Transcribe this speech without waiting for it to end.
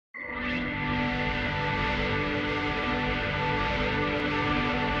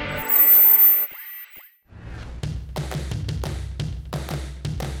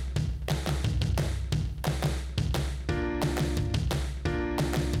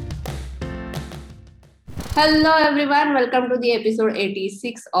Hello everyone, welcome to the episode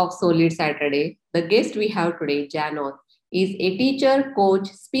 86 of Solid Saturday. The guest we have today, Janoth, is a teacher, coach,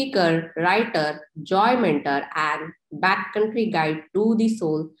 speaker, writer, joy mentor, and backcountry guide to the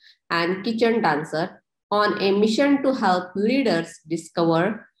soul and kitchen dancer on a mission to help leaders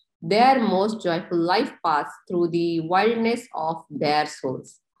discover their most joyful life paths through the wildness of their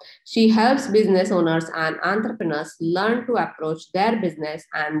souls. She helps business owners and entrepreneurs learn to approach their business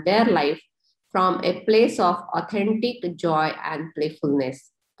and their life from a place of authentic joy and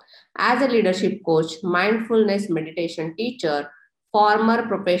playfulness. As a leadership coach, mindfulness meditation teacher, former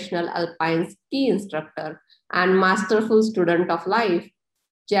professional alpine ski instructor, and masterful student of life,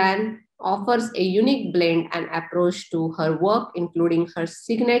 Jan offers a unique blend and approach to her work, including her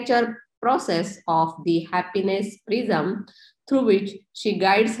signature process of the happiness prism, through which she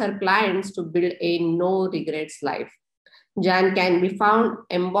guides her clients to build a no regrets life. Jan can be found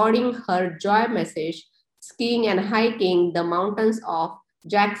embodying her joy message, skiing and hiking the mountains of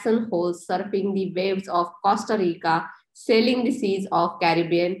Jackson Hole, surfing the waves of Costa Rica, sailing the seas of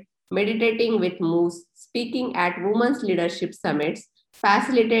Caribbean, meditating with moose, speaking at women's leadership summits,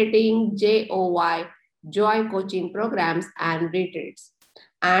 facilitating JOY joy coaching programs and retreats,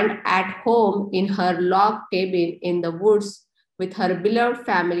 and at home in her log cabin in the woods with her beloved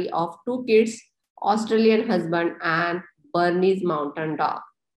family of two kids, Australian husband, and Bernese Mountain Dog.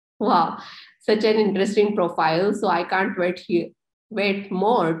 Wow, such an interesting profile. So I can't wait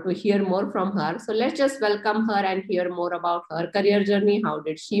more to hear more from her. So let's just welcome her and hear more about her career journey. How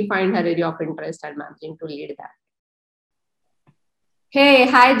did she find her area of interest and managing to lead that? Hey,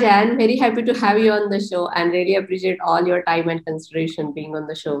 hi Jan. Very happy to have you on the show and really appreciate all your time and consideration being on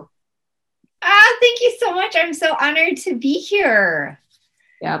the show. Thank you so much. I'm so honored to be here.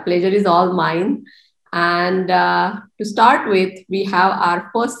 Yeah, pleasure is all mine. And to start with, we have our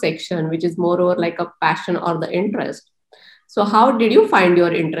first section, which is more or like a passion or the interest. So, how did you find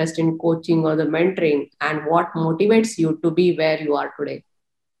your interest in coaching or the mentoring, and what motivates you to be where you are today?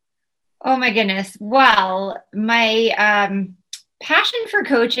 Oh my goodness. Well, my passion for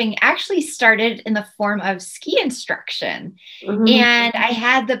coaching actually started in the form of ski instruction. Mhm. And I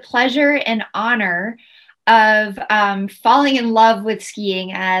had the pleasure and honor of falling in love with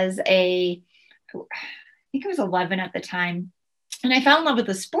skiing I think I was 11 at the time. And I fell in love with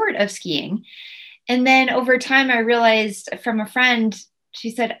the sport of skiing. And then over time, I realized from a friend,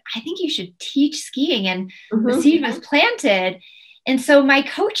 she said, I think you should teach skiing. And the Mhm. seed was planted. And so my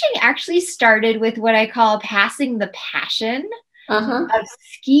coaching actually started with what I call passing the passion Uh-huh. of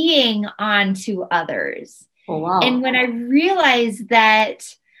skiing on to others. Oh, And wow. when I realized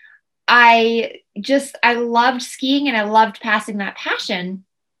that I loved skiing and I loved passing that passion.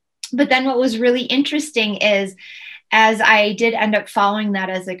 But then what was really interesting is as I did end up following that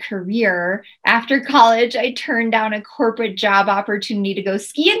as a career, after college, I turned down a corporate job opportunity to go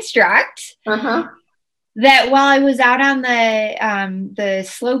ski instruct. Uh-huh. That while I was out on the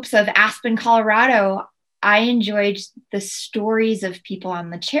slopes of Aspen, Colorado, I enjoyed the stories of people on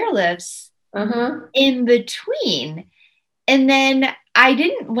the chairlifts Uh-huh. in between. And then I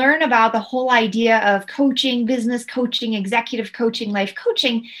didn't learn about the whole idea of coaching, business coaching, executive coaching, life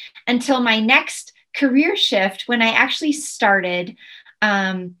coaching until my next career shift when I actually started.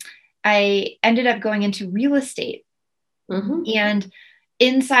 Um, I ended up going into real estate. Mhm. And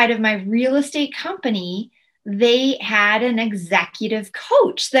inside of my real estate company, they had an executive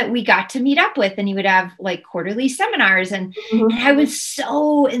coach that we got to meet up with, and he would have like quarterly seminars. And Mhm. I was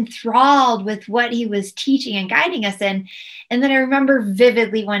so enthralled with what he was teaching and guiding us in. And then I remember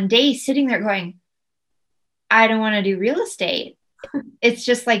vividly one day sitting there going, I don't want to do real estate. It's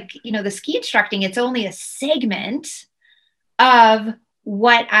just like, the ski instructing, it's only a segment of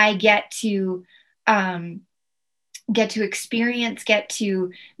what I um, get to experience, get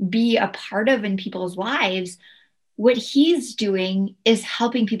to be a part of in people's lives. What he's doing is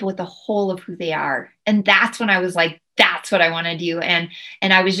helping people with the whole of who they are. And that's when I was like, that's what I want to do. And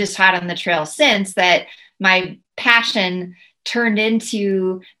I was just hot on the trail since that my passion turned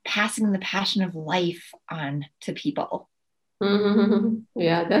into passing the passion of life on to people. Mhm.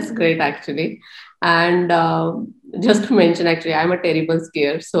 Yeah, that's great actually. And just to mention, actually, I'm a terrible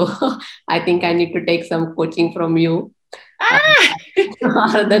skier, so I think I need to take some coaching from you. Uh,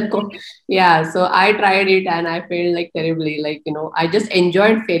 Ah, the yeah, so I tried it and I failed like terribly. Like, I just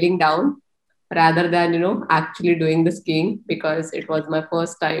enjoyed failing down rather than, actually doing the skiing because it was my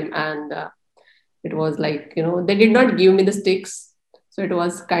first time and it was like, they did not give me the sticks. So it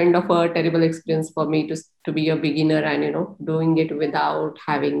was kind of a terrible experience for me to be a beginner and, doing it without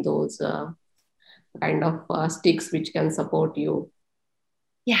having those kind of sticks which can support you.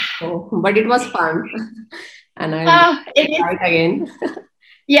 Yeah. So, but it was fun. And I'll It is. try it again.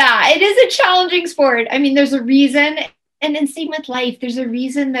 Yeah, it is a challenging sport. I mean, there's a reason, and same with life, there's a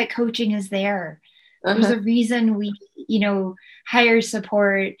reason that coaching is there. There's Uh-huh. a reason we, hire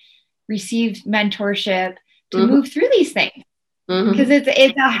support, receive mentorship to Mhm, move through these things. Because mhm.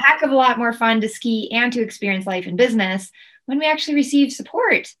 it's a heck of a lot more fun to ski and to experience life and business when we actually receive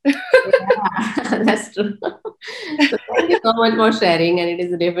support. Yeah, that's true. So thank you so much for sharing. And it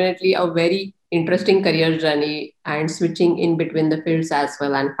is definitely a very interesting career journey and switching in between the fields as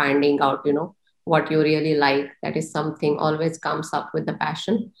well and finding out, what you really like. That is something always comes up with the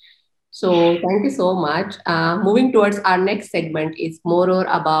passion. So thank you so much. Moving towards our next segment is more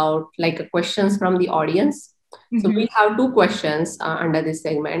about like questions from the audience. So we Mhm. have two questions under this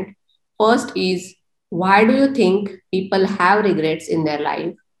segment. First is, why do you think people have regrets in their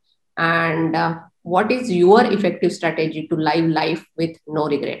life? And what is your effective strategy to live life with no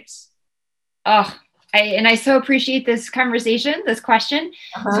regrets? Oh, I so appreciate this conversation, this question,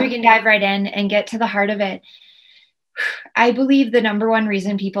 so we Uh-huh. can dive right in and get to the heart of it. I believe the number one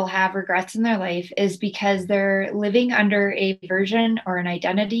reason people have regrets in their life is because they're living under a version or an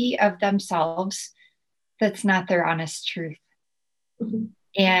identity of themselves that's not their honest truth. Mhm.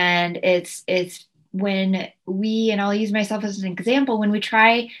 And it's when we, and I'll use myself as an example,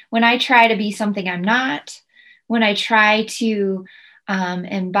 when I try to be something I'm not, when I try to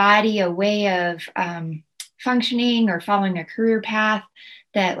embody a way of functioning or following a career path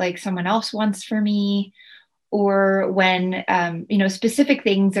that like someone else wants for me, or when specific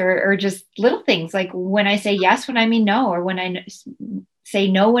things or just little things like when I say yes when I mean no, or when I say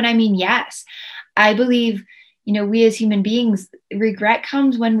no when I mean yes. I believe, we as human beings, regret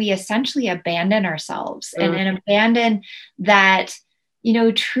comes when we essentially abandon ourselves and abandon that,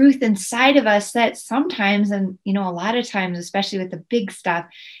 truth inside of us that sometimes, and, a lot of times, especially with the big stuff,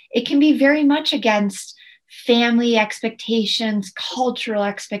 it can be very much against family expectations, cultural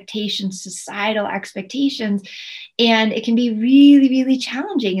expectations, societal expectations. And it can be really, really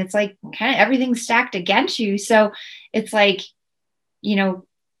challenging. It's like kind of everything stacked against you. So it's like, you know,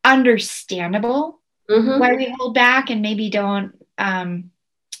 understandable why Mhm. we hold back and maybe don't and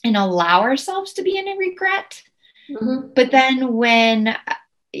allow ourselves to be in a regret. Mhm. But then when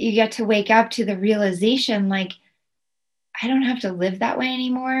you get to wake up to the realization, like, I don't have to live that way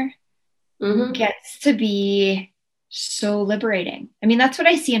anymore, Mhm. gets to be so liberating. I mean, that's what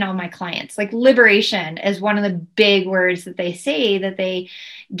I see in all my clients. Like, liberation is one of the big words that they say that they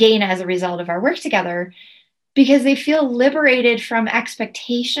gain as a result of our work together, because they feel liberated from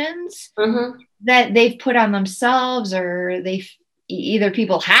expectations Mhm. that they've put on themselves, or either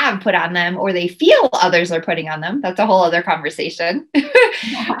people have put on them or they feel others are putting on them. That's a whole other conversation.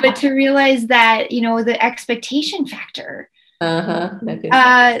 But to realize that, the expectation factor, Uh-huh. That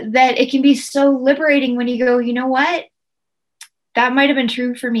is. that it can be so liberating when you go, you know what? That might have been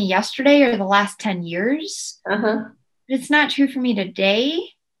true for me yesterday or the last 10 years, Uh-huh. but it's not true for me today.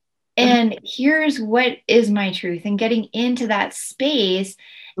 Uh-huh. And here's what is my truth, and getting into that space.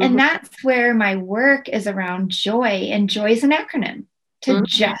 And Mhm. that's where my work is around joy. And joy is an acronym to Mhm.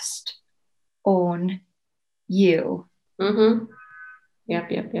 just own you. Mhm. Yep.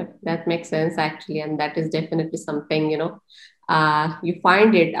 That makes sense actually, and that is definitely something, you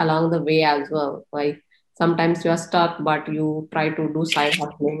find it along the way as well. Like sometimes you are stuck, but you try to do side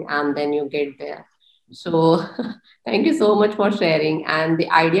hustling and then you get there. So thank you so much for sharing. And the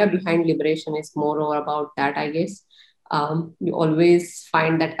idea behind liberation is more about that, I guess. You always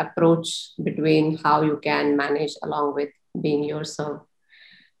find that approach between how you can manage along with being yourself.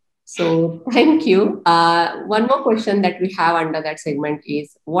 So thank you. One more question that we have under that segment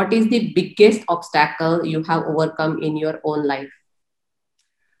is, what is the biggest obstacle you have overcome in your own life?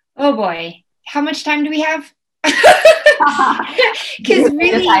 Oh boy, how much time do we have? You Because can just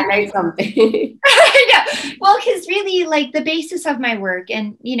really, highlight something. I know. Well, because really, like the basis of my work,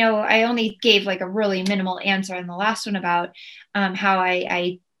 and I only gave like a really minimal answer in the last one about how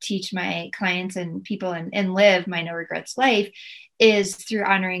I teach my clients and people and live my no regrets life, is through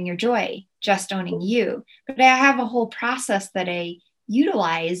honoring your joy, just owning you. But I have a whole process that I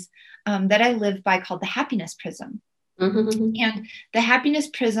utilize, that I live by, called the happiness prism. Mhm. And the happiness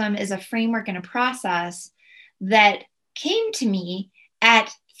prism is a framework and a process that came to me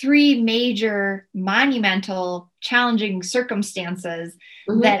at three major, monumental, challenging circumstances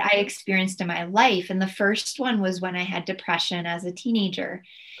Mhm. that I experienced in my life. And the first one was when I had depression as a teenager.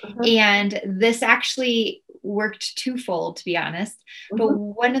 Mhm. And this actually worked twofold, to be honest. But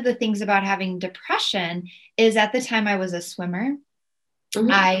Mhm. one of the things about having depression is, at the time I was a swimmer.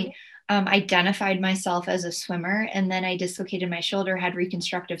 Mhm. I identified myself as a swimmer. And then I dislocated my shoulder, had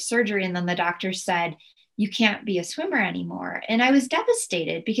reconstructive surgery. And then the doctor said, you can't be a swimmer anymore. And I was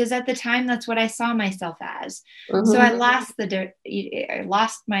devastated because at the time, that's what I saw myself as. So I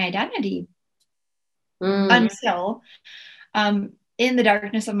lost my identity until in the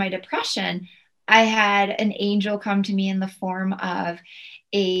darkness of my depression, I had an angel come to me in the form of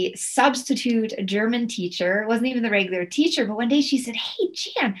a substitute German teacher. It wasn't even the regular teacher, but one day she said, hey,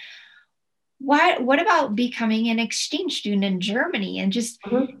 Jan, what about becoming an exchange student in Germany? And just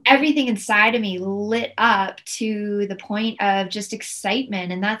everything inside of me lit up to the point of just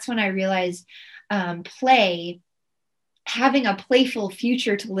excitement. And that's when I realized having a playful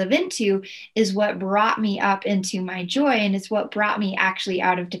future to live into is what brought me up into my joy. And it's what brought me actually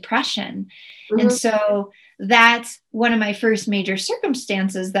out of depression. And so that's one of my first major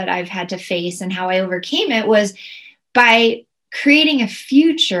circumstances that I've had to face, and how I overcame it was by creating a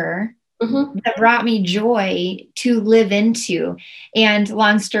future that brought me joy to live into. And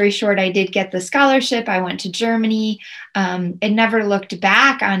long story short, I did get the scholarship. I went to Germany. And never looked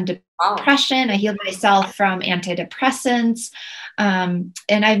back on depression. I healed myself from antidepressants. And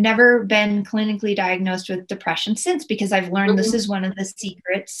I've never been clinically diagnosed with depression since, because I've learned this is one of the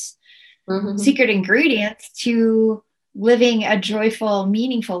secret ingredients to living a joyful,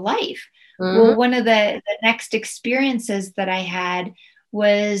 meaningful life. Well, one of the next experiences that I had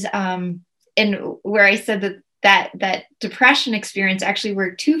was, and where I said that depression experience actually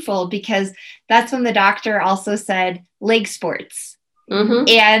worked twofold, because that's when the doctor also said leg sports.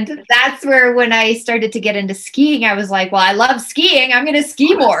 And that's where, when I started to get into skiing, I was like, well, I love skiing. I'm going to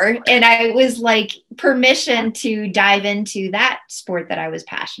ski more. And I was like, permission to dive into that sport that I was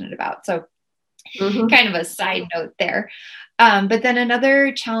passionate about. So kind of a side note there. But then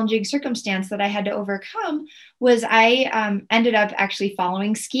another challenging circumstance that I had to overcome was I ended up actually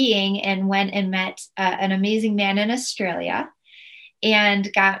following skiing and went and met an amazing man in Australia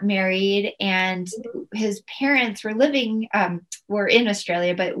and got married. And his parents were were in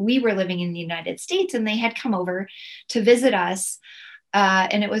Australia, but we were living in the United States, and they had come over to visit us.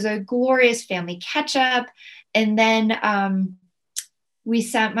 And it was a glorious family catch up. And then we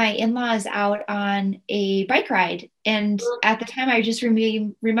sent my in-laws out on a bike ride. And at the time, I just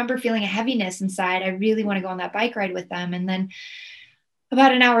remember feeling a heaviness inside. I really want to go on that bike ride with them. And then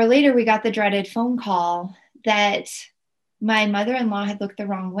about an hour later, we got the dreaded phone call that my mother-in-law had looked the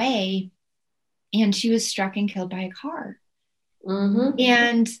wrong way, and she was struck and killed by a car.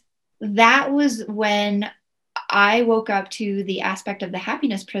 And that was when I woke up to the aspect of the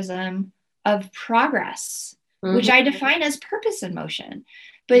happiness prism of progress, which I define as purpose in motion.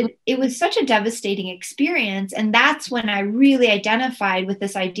 But it was such a devastating experience. And that's when I really identified with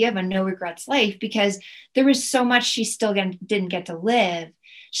this idea of a no regrets life, because there was so much she still didn't get to live.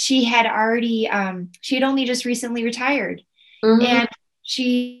 She had only just recently retired. And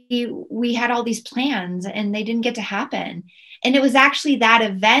we had all these plans, and they didn't get to happen. And it was actually that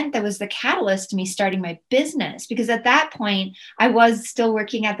event that was the catalyst to me starting my business, because at that point I was still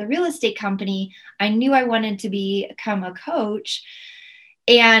working at the real estate company. I knew I wanted to become a coach.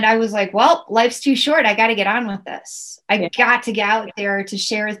 And I was like, well, life's too short. I got to get on with this. I got to get out there to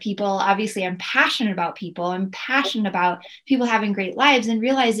share with people. Obviously, I'm passionate about people. I'm passionate about people having great lives, and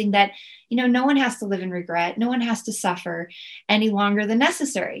realizing that, no one has to live in regret. No one has to suffer any longer than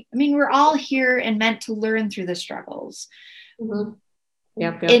necessary. I mean, we're all here and meant to learn through the struggles.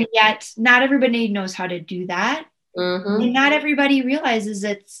 Yep. And yet not everybody knows how to do that. And not everybody realizes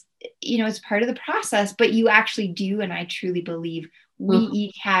it's part of the process, but you actually do. And I truly believe we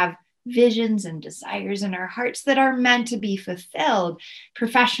each have visions and desires in our hearts that are meant to be fulfilled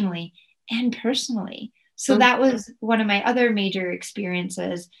professionally and personally. So that was one of my other major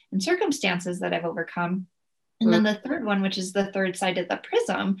experiences and circumstances that I've overcome. And then the third one, which is the third side of the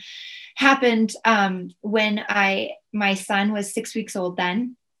prism, happened when my son was 6 weeks old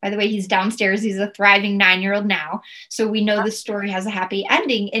then. By the way, he's downstairs. He's a thriving 9-year-old now. So we know the story has a happy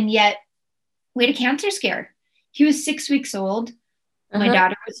ending. And yet we had a cancer scare. He was 6 weeks old. My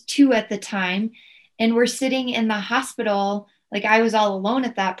daughter was 2 at the time. And we're sitting in the hospital. Like, I was all alone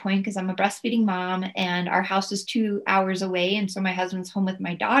at that point because I'm a breastfeeding mom, and our house is 2 hours away. And so my husband's home with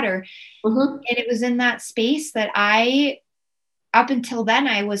my daughter. And it was in that space that up until then,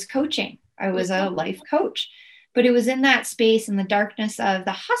 I was coaching. I was a life coach. But it was in that space, in the darkness of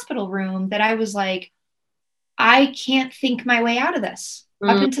the hospital room, that I was like, I can't think my way out of this.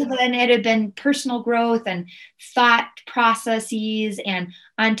 Up until then, it had been personal growth and thought processes and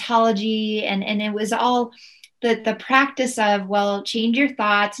ontology. And it was all the practice of, well, change your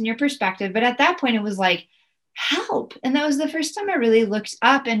thoughts and your perspective. But at that point, it was like, help. And that was the first time I really looked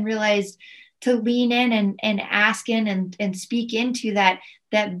up and realized to lean in and ask in and speak into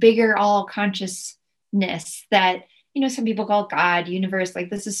that bigger all consciousness that, some people call God, universe. Like,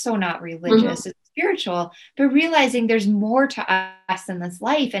 this is so not religious, it's spiritual, but realizing there's more to us in this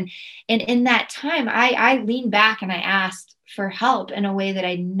life. And in that time, I leaned back and I asked for help in a way that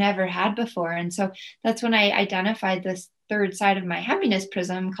I never had before. And so that's when I identified this third side of my happiness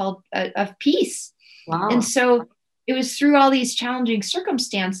prism called of peace. Wow. And so it was through all these challenging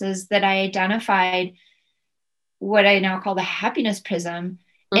circumstances that I identified what I now call the happiness prism.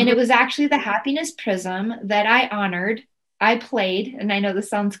 And it was actually the happiness prism that I honored. I played, and I know this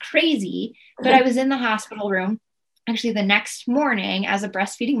sounds crazy, but I was in the hospital room. Actually, the next morning, as a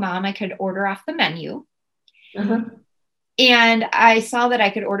breastfeeding mom, I could order off the menu. And I saw that I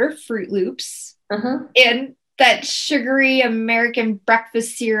could order Fruit Loops and that sugary American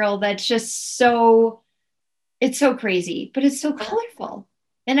breakfast cereal that's just it's so crazy, but it's so colorful.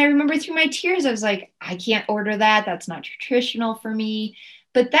 And I remember through my tears, I was like, I can't order that. That's not nutritional for me.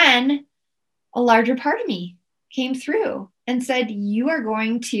 But then a larger part of me came through and said, you are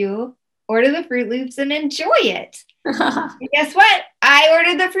going to order the Fruit Loops and enjoy it. And guess what? I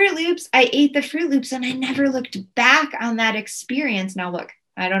ordered the Fruit Loops. I ate the Fruit Loops and I never looked back on that experience. Now, look,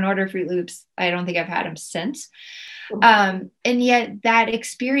 I don't order Fruit Loops. I don't think I've had them since. And yet that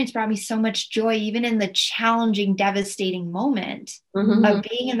experience brought me so much joy, even in the challenging, devastating moment of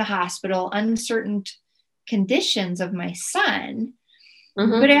being in the hospital, uncertain conditions of my son.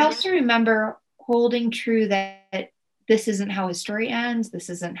 But I also remember holding true that this isn't how his story ends. This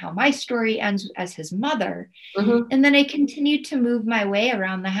isn't how my story ends as his mother. And then I continued to move my way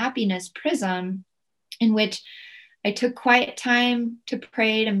around the happiness prism, in which I took quiet time to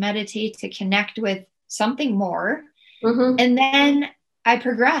pray, to meditate, to connect with something more. And then I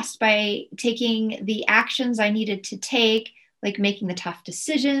progressed by taking the actions I needed to take, like making the tough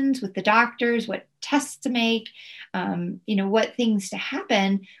decisions with the doctors, what tests to make, what things to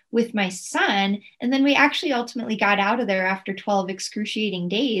happen with my son. And then we actually ultimately got out of there after 12 excruciating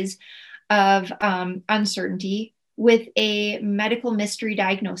days of uncertainty with a medical mystery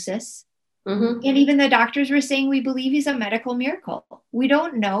diagnosis. And even the doctors were saying, we believe he's a medical miracle. We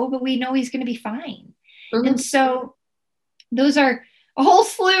don't know, but we know he's going to be fine. And so those are a whole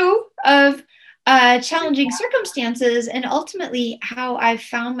slew of challenging circumstances, and ultimately how I've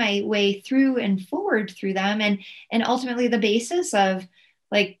found my way through and forward through them. And ultimately the basis of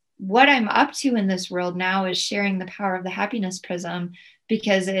like what I'm up to in this world now is sharing the power of the happiness prism,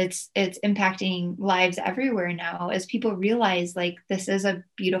 because it's impacting lives everywhere now as people realize like this is a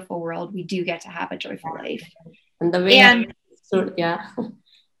beautiful world. We do get to have a joyful life. And the way and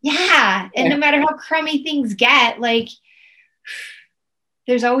no matter how crummy things get, like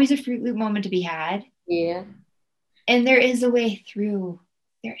there's always a Fruit Loop moment to be had. Yeah. And there is a way through.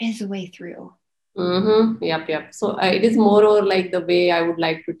 There is a way through. Yep. So it is more or like the way I would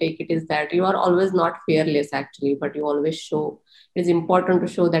like to take it is that you are always not fearless actually, but you always show. It is important to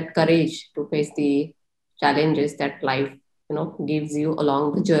show that courage to face the challenges that life, gives you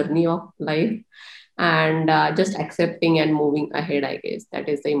along the journey of life, and just accepting and moving ahead. I guess that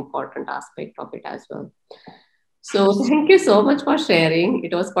is the important aspect of it as well. So thank you so much for sharing.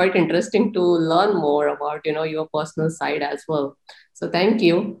 It was quite interesting to learn more about, your personal side as well. So thank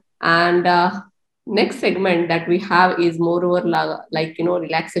you. And next segment that we have is more over like,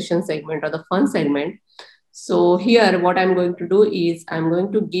 relaxation segment or the fun segment. So here, what I'm going to do is I'm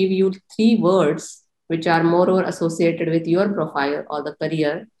going to give you 3 words which are more or associated with your profile or the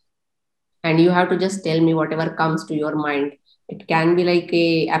career. And you have to just tell me whatever comes to your mind. It can be like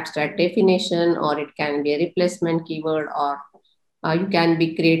a abstract definition, or it can be a replacement keyword, or you can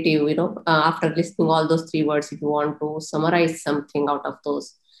be creative, after listing all those 3 words, if you want to summarize something out of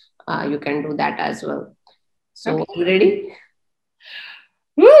those, you can do that as well. So okay. You ready?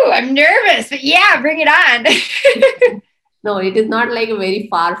 Ooh, I'm nervous, but yeah, bring it on. No, it is not like very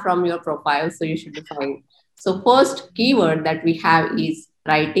far from your profile, so you should be fine. So first keyword that we have is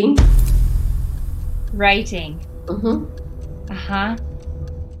writing. Writing. Oh,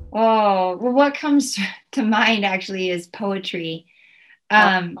 well, what comes to mind actually is poetry.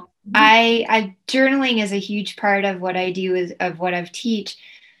 I journaling is a huge part of what I do, is of what I've teach,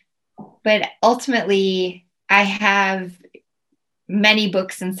 but ultimately I have many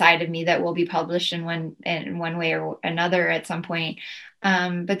books inside of me that will be published in one way or another at some point.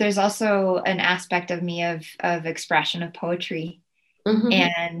 But there's also an aspect of me of expression of poetry.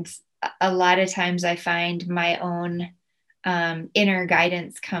 And a lot of times I find my own inner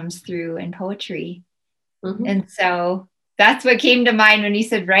guidance comes through in poetry. And so That's what came to mind when you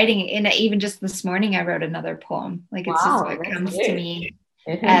said writing. And even just this morning, I wrote another poem. Like it's just Wow, what that's comes to great. me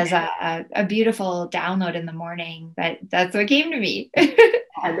Mhm. as a beautiful download in the morning. But that's what came to me.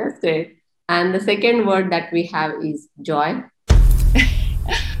 Yeah, that's great. And the second word that we have is joy.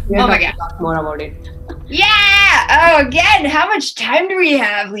 We are Oh going my to God. talk more about it. Yeah. Oh, again, how much time do we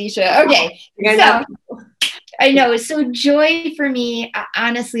have, Leisha? Okay. We're gonna So I know. So joy for me,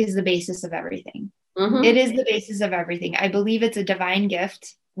 honestly, is the basis of everything. It mm-hmm, is the basis of everything. I believe it's a divine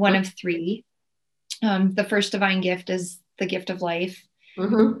gift, one of three. The first divine gift is the gift of life.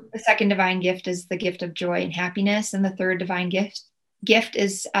 mm-hmm, The second divine gift is the gift of joy and happiness, and the third divine gift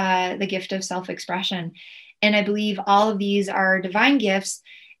is the gift of self-expression. And I believe all of these are divine gifts,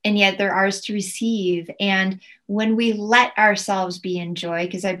 and yet they're ours to receive. And when we let ourselves be in joy,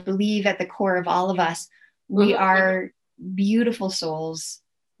 because I believe at the core of all of us, we mm-hmm, are beautiful souls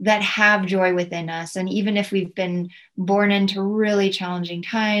that have joy within us. And even if we've been born into really challenging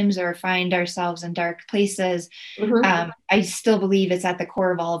times or find ourselves in dark places, mm-hmm. I still believe it's at the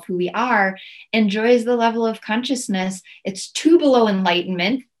core of all of who we are. And joy is the level of consciousness. It's two below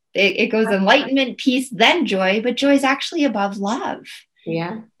enlightenment. It goes enlightenment, peace, then joy, but joy is actually above love.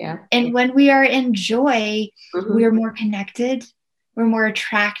 Yeah, yeah. And when we are in joy, we are Mm-hmm, more connected. We're more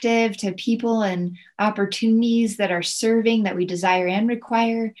attractive to people and opportunities that are serving that we desire and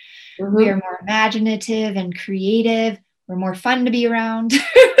require. We are mm-hmm. more imaginative and creative. We're more fun to be around.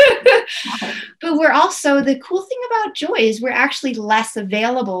 But we're also, the cool thing about joy is we're actually less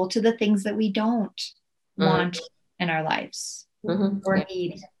available to the things that we don't want in our lives Mm-hmm. or Yeah.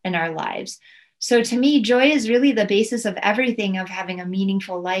 need in our lives. So to me, joy is really the basis of everything, of having a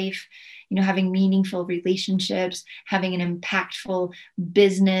meaningful life, having meaningful relationships, having an impactful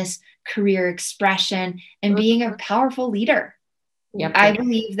business, career expression, and being a powerful leader. Yep, I yep.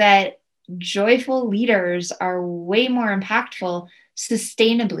 believe that joyful leaders are way more impactful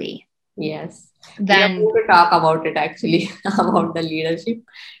sustainably Yes. We are than, going to talk about it actually, about the leadership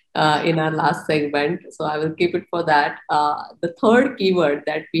in our last segment. So I will keep it for that. The third keyword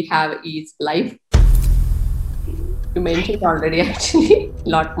that we have is life. You mentioned already, actually, a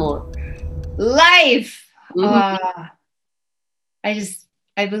lot more. life. Mm-hmm. Uh,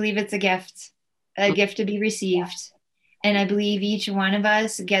 I believe it's a gift to be received. And I believe each one of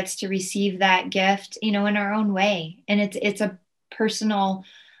us gets to receive that gift, in our own way. And it's a personal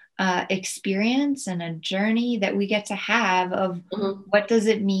experience and a journey that we get to have of Mm-hmm. what does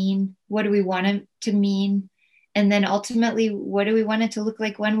it mean? What do we want it to mean? And then ultimately, what do we want it to look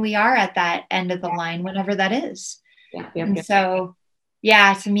like when we are at that end of the line, whatever that is? Yep, yep, And yep. so, yeah,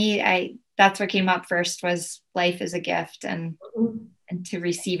 to me, that's what came up first was life is a gift Mhm. and to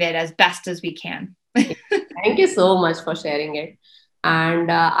receive it as best as we can. Thank you so much for sharing it. And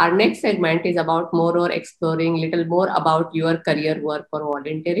our next segment is about more or exploring little more about your career work or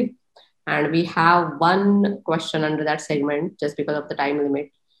volunteering. And we have one question under that segment just because of the time limit.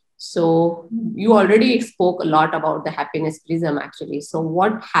 So you already spoke a lot about the happiness prism actually. So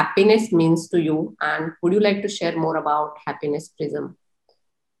what happiness means to you, and would you like to share more about happiness prism?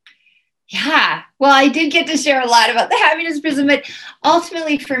 Yeah. Well, I did get to share a lot about the happiness prism, but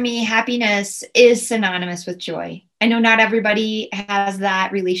ultimately for me, happiness is synonymous with joy. I know not everybody has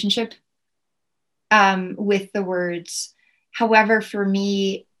that relationship with the words. However, for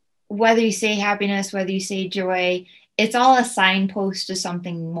me, whether you say happiness, whether you say joy, it's all a signpost to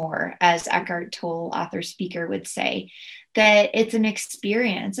something more, as Eckhart Tolle, author speaker, would say, that it's an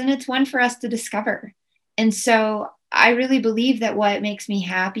experience and it's one for us to discover. And so I really believe that what makes me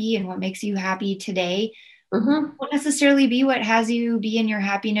happy and what makes you happy today Mm-hmm. won't necessarily be what has you be in your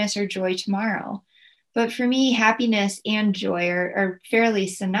happiness or joy tomorrow. But for me, happiness and joy are fairly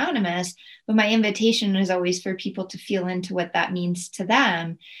synonymous. But my invitation is always for people to feel into what that means to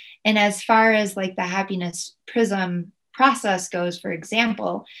them. And as far as like the happiness prism process goes, for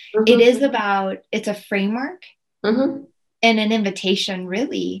example, Mm-hmm. it's a framework Mm-hmm. and an invitation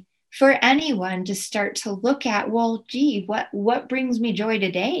really for anyone to start to look at, well, gee, what brings me joy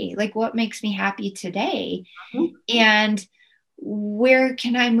today? Like what makes me happy today? And where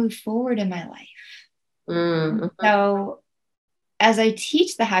can I move forward in my life? Mm-hmm. So as I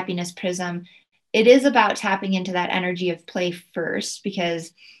teach the happiness prism, it is about tapping into that energy of play first,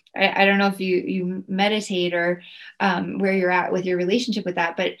 because I don't know if you meditate or where you're at with your relationship with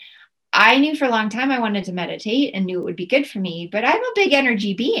that, but I knew for a long time I wanted to meditate and knew it would be good for me, but I'm a big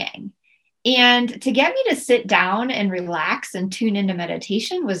energy being. And to get me to sit down and relax and tune into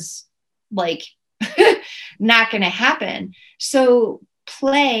meditation was like not going to happen. So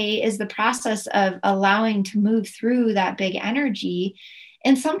play is the process of allowing to move through that big energy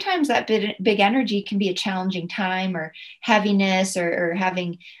And sometimes that big energy can be a challenging time or heaviness or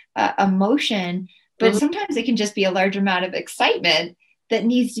having emotion, but sometimes it can just be a large amount of excitement that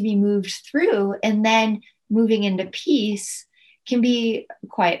needs to be moved through. And then moving into peace can be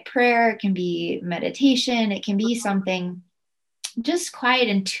quiet prayer, it can be meditation, it can be something just quiet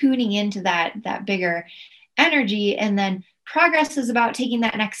and tuning into that bigger energy. And then progress is about taking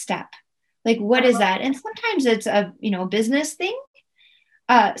that next step. Like, what is that? And sometimes it's a business thing.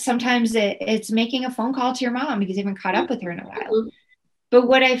 Sometimes it's making a phone call to your mom because you haven't caught up with her in a while. But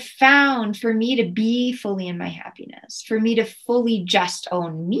what I've found, for me to be fully in my happiness, for me to fully just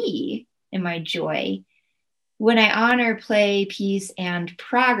own me in my joy, when I honor play, peace, and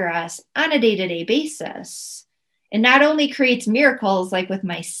progress on a day-to-day basis, it not only creates miracles like with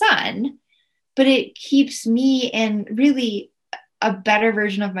my son, but it keeps me in really a better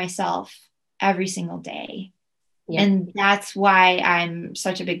version of myself every single day. Yeah. And that's why I'm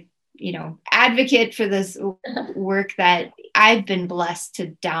such a big, advocate for this work that I've been blessed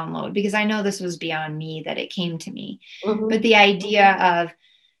to download, because I know this was beyond me that it came to me. But the idea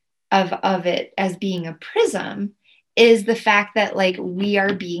of it as being a prism is the fact that, like, we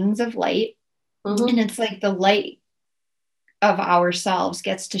are beings of light, and it's like the light of ourselves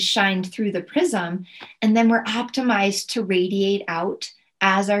gets to shine through the prism, and then we're optimized to radiate out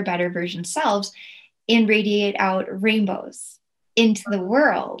as our better version selves and radiate out rainbows into the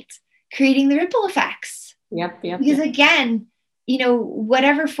world, creating the ripple effects. Because again,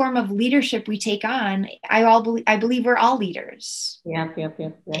 whatever form of leadership we take on, I believe we're all leaders.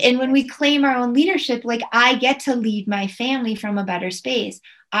 And when we claim our own leadership, like, I get to lead my family from a better space.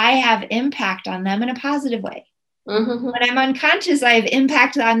 I have impact on them in a positive way. When I'm unconscious, I have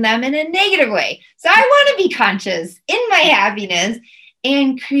impact on them in a negative way. So I want to be conscious in my happiness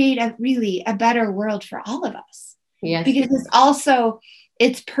and create a better world for all of us. Yes. Because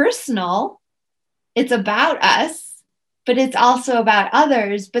it's personal, it's about us, but it's also about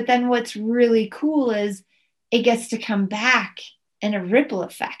others. But then what's really cool is it gets to come back in a ripple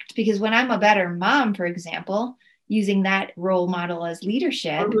effect. Because when I'm a better mom, for example, using that role model as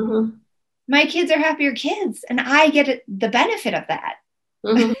leadership, my kids are happier kids, and I get the benefit of that.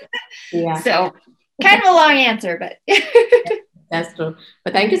 So kind of a long answer, but that's true.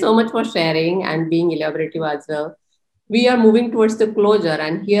 But thank you so much for sharing and being elaborative as well. We are moving towards the closure,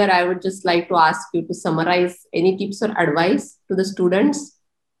 and here I would just like to ask you to summarize any tips or advice to the students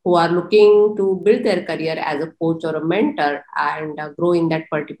who are looking to build their career as a coach or a mentor and grow in that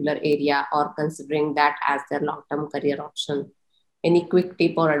particular area, or considering that as their long-term career option. Any quick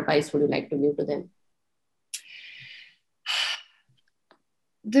tip or advice would you like to give to them?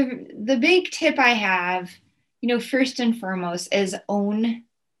 The big tip I have, first and foremost, is own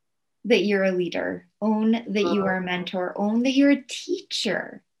that you're a leader, own that you are a mentor, own that you're a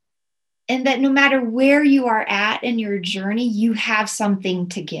teacher, and that no matter where you are at in your journey, you have something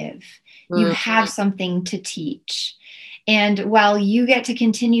to give. You have something to teach. And while you get to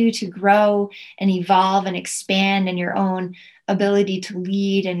continue to grow and evolve and expand in your own ability to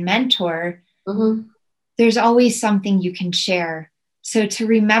lead and mentor, there's always something you can share. So to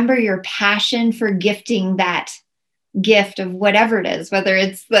remember your passion for gifting that gift of whatever it is, whether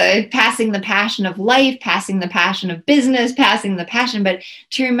it's passing the passion of life, passing the passion of business, passing the passion, but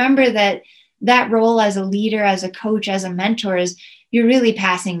to remember that role as a leader, as a coach, as a mentor, is you're really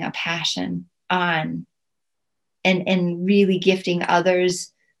passing a passion on and really gifting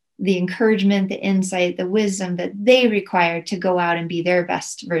others the encouragement, the insight, the wisdom that they require to go out and be their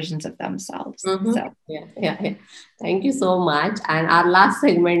best versions of themselves. So yeah. Thank you so much. And our last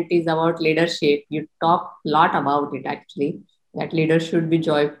segment is about leadership. You talk a lot about it, actually, that leaders should be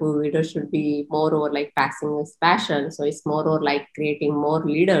joyful, leaders should be more or like passing this passion. So it's more or like creating more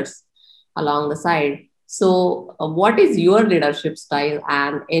leaders along the side. So what is your leadership style,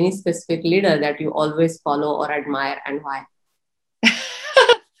 and any specific leader that you always follow or admire, and why?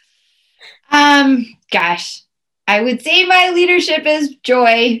 Gosh, I would say my leadership is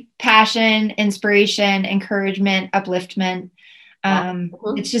joy, passion, inspiration, encouragement, upliftment.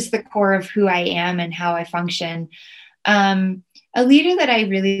 It's just the core of who I am and how I function. A leader that I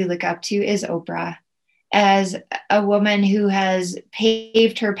really look up to is Oprah, as a woman who has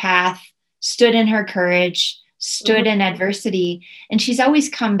paved her path, stood in her courage, stood in adversity, and she's always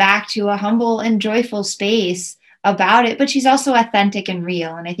come back to a humble and joyful space about it, but she's also authentic and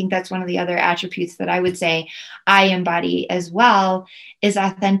real. And I think that's one of the other attributes that I would say I embody as well, is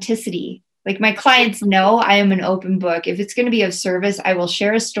authenticity. Like, my clients know I am an open book. If it's going to be of service, I will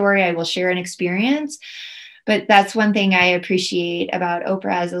share a story, I will share an experience, But that's one thing I appreciate about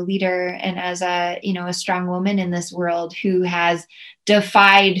Oprah as a leader and as a, a strong woman in this world who has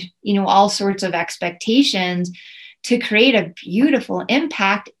defied, all sorts of expectations to create a beautiful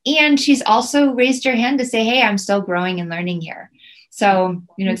impact. And she's also raised her hand to say, hey, I'm still growing and learning here. So,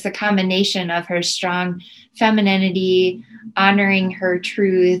 it's a combination of her strong femininity, honoring her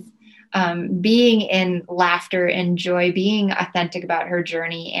truth, being in laughter and joy, being authentic about her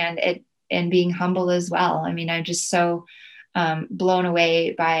journey, and being humble as well. I mean, I'm just so blown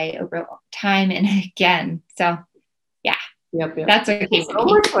away by Oprah time and again. So, yeah, Yep. that's okay. Thank you so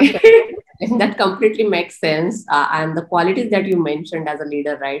much for sharing. That completely makes sense. And the qualities that you mentioned as a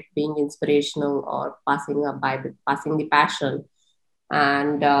leader, right? Being inspirational or passing the passion,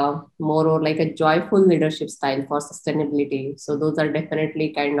 and more or like a joyful leadership style for sustainability. So those are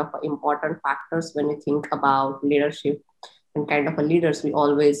definitely kind of important factors when we think about leadership and kind of a leaders we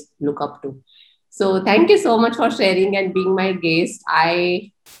always look up to. So thank you so much for sharing and being my guest.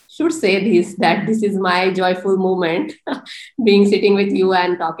 I should say this that this is my joyful moment being sitting with you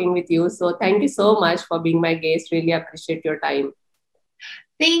and talking with you. So thank you so much for being my guest. Really appreciate your time.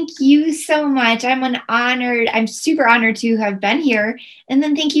 Thank you so much. I'm super honored to have been here. And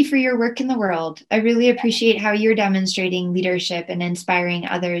then thank you for your work in the world. I really appreciate how you're demonstrating leadership and inspiring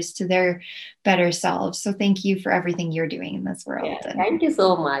others to their better selves. So thank you for everything you're doing in this world. Yeah, thank you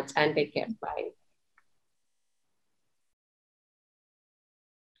so much and take care. Bye.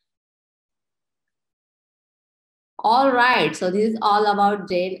 All right. So this is all about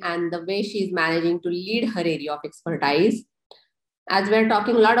Jane and the way she's managing to lead her area of expertise. As we're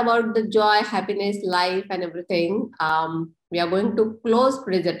talking a lot about the joy, happiness, life, and everything, we are going to close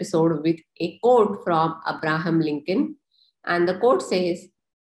today's episode with a quote from Abraham Lincoln. And the quote says,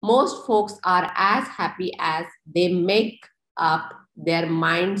 most folks are as happy as they make up their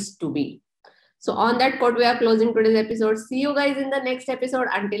minds to be. So, on that quote, we are closing today's episode. See you guys in the next episode.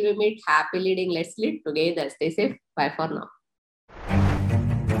 Until we meet, happy leading. Let's lead together. Stay safe. Bye for now.